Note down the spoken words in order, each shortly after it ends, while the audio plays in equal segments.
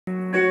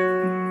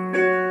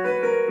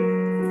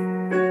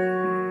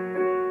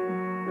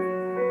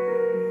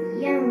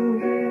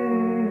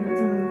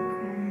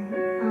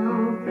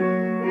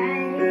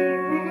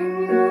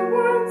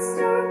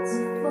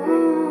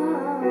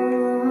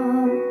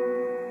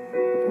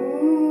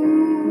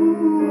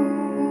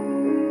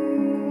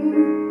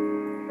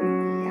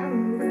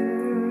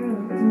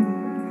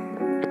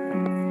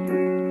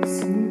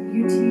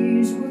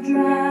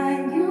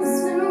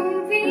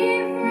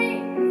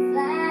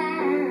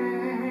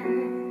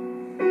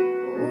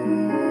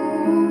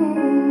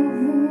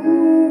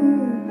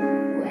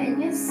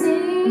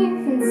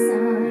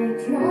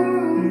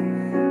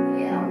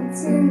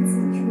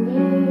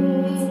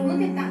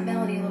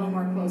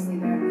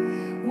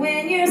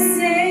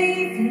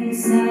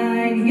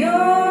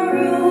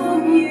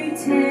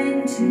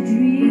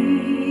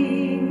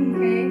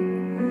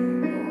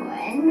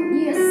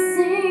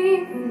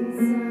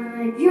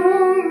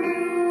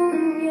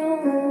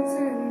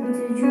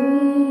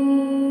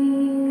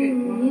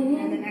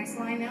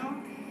now?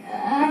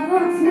 I've a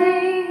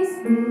place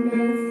where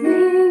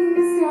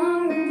nothing's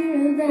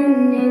harder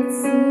than it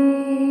seems.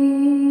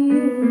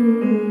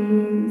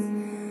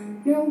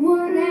 No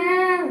one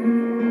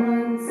ever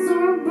wants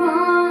or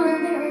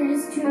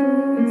bothers to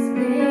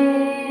explain.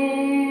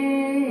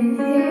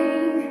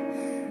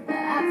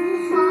 I've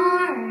a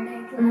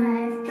heartache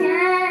life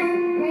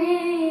can't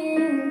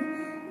bring.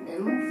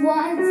 Then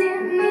what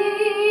it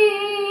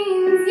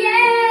means,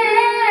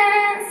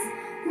 yes,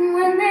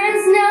 when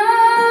there's no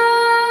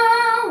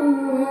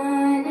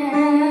one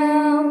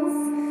else.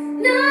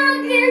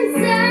 Look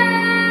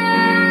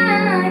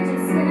inside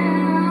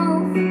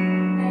yourself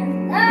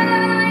and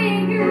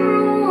like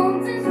your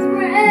oldest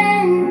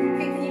friend.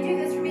 Okay, can you do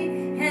this for me?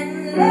 And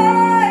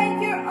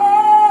like your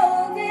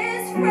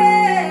oldest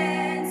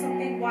friend. So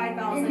big wide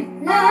vowels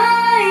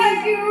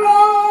Like your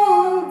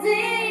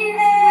oldest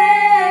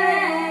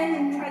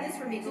friend. Try this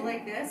for me. Go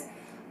like this.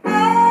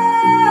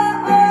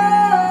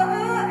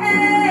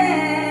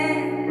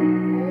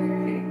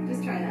 Okay,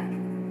 just try that.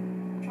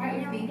 Try it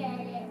with me.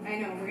 I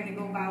know, we're going to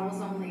go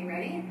vowels only.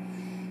 Ready?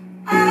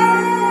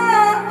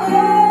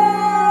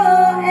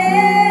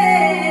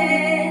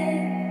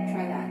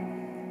 Try that.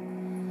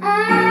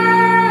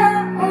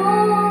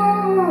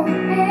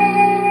 Good,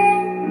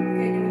 and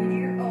when you do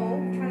your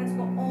O, try not to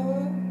go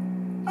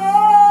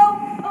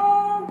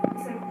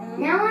instead of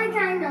Now I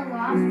kind of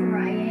lost where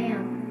I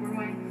am. We're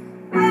going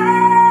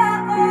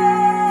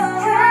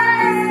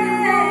Just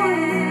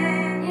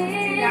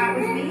do that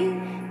with me.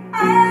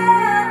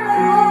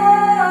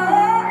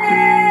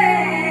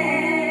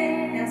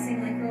 Now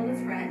sing like your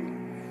oldest friend.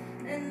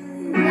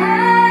 And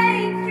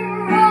Like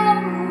your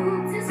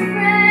oldest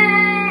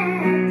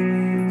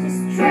friend,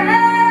 just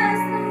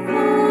trust the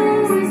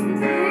voice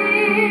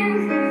within.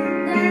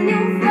 Then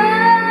you'll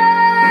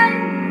find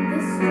the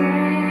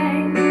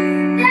strength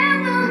that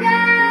will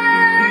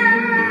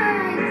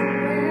guide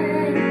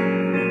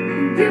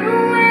you. You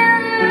will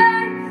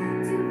learn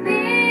to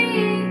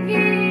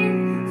begin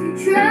to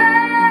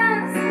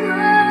trust the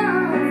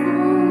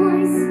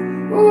voice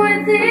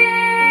within.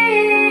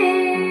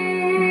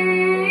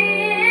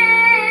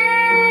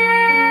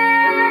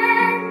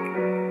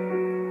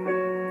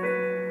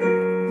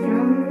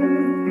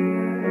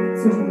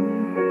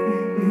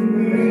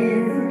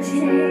 Never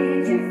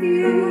change if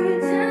you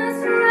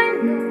just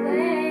run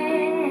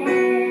away.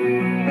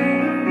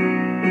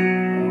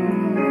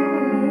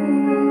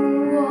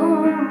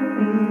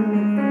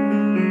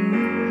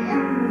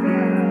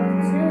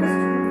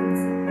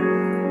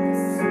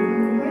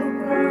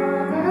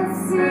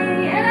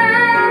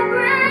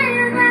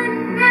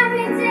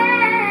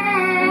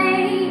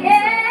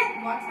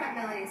 watch that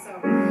melody. So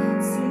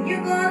soon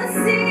you're gonna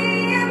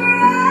see a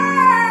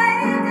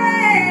brighter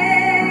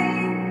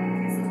day.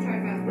 Okay, so let's try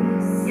it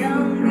again.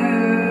 Young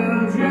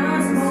girl,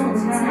 just hold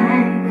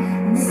tight.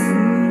 And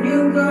soon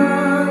you're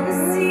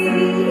gonna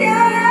see a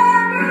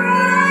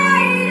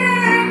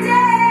brighter day.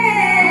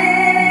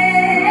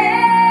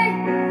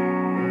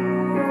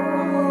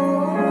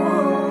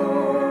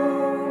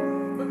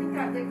 Look at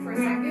that lick for a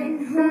second.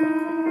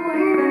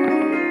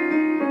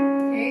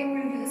 Okay,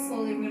 we're gonna do this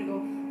slowly. We're gonna go.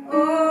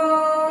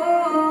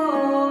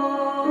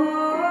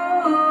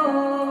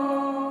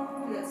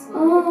 Do that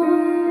slowly.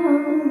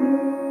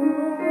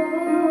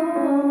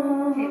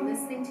 Okay,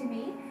 listening to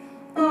me.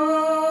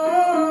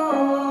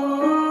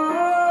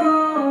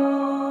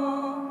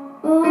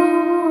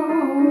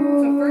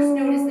 So first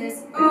note is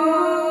this.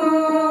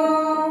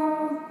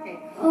 Okay.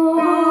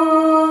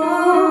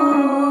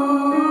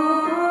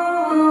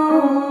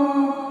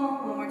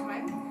 One more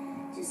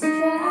time. Just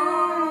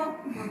try.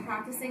 We're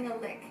practicing a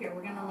lick here.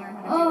 We're gonna learn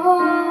how to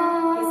do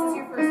it. This is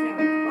your first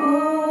note.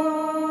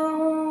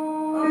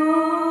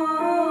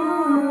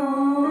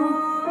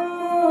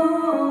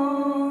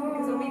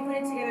 Because when we put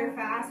it together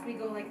fast, we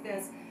go like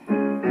this.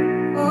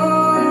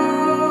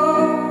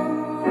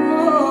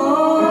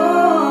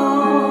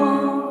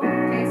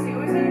 Okay, so you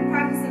always have to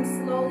practice them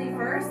slowly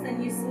first,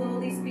 then you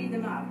slowly speed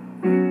them up.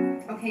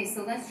 Okay,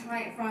 so let's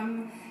try it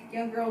from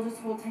Young Girl, Just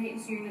Hold Tight,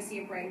 so you're gonna see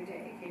a brighter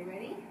day. Okay,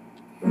 ready?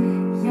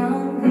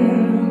 Young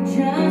girl,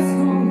 just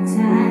hold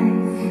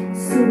tight,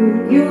 so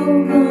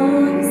you're gonna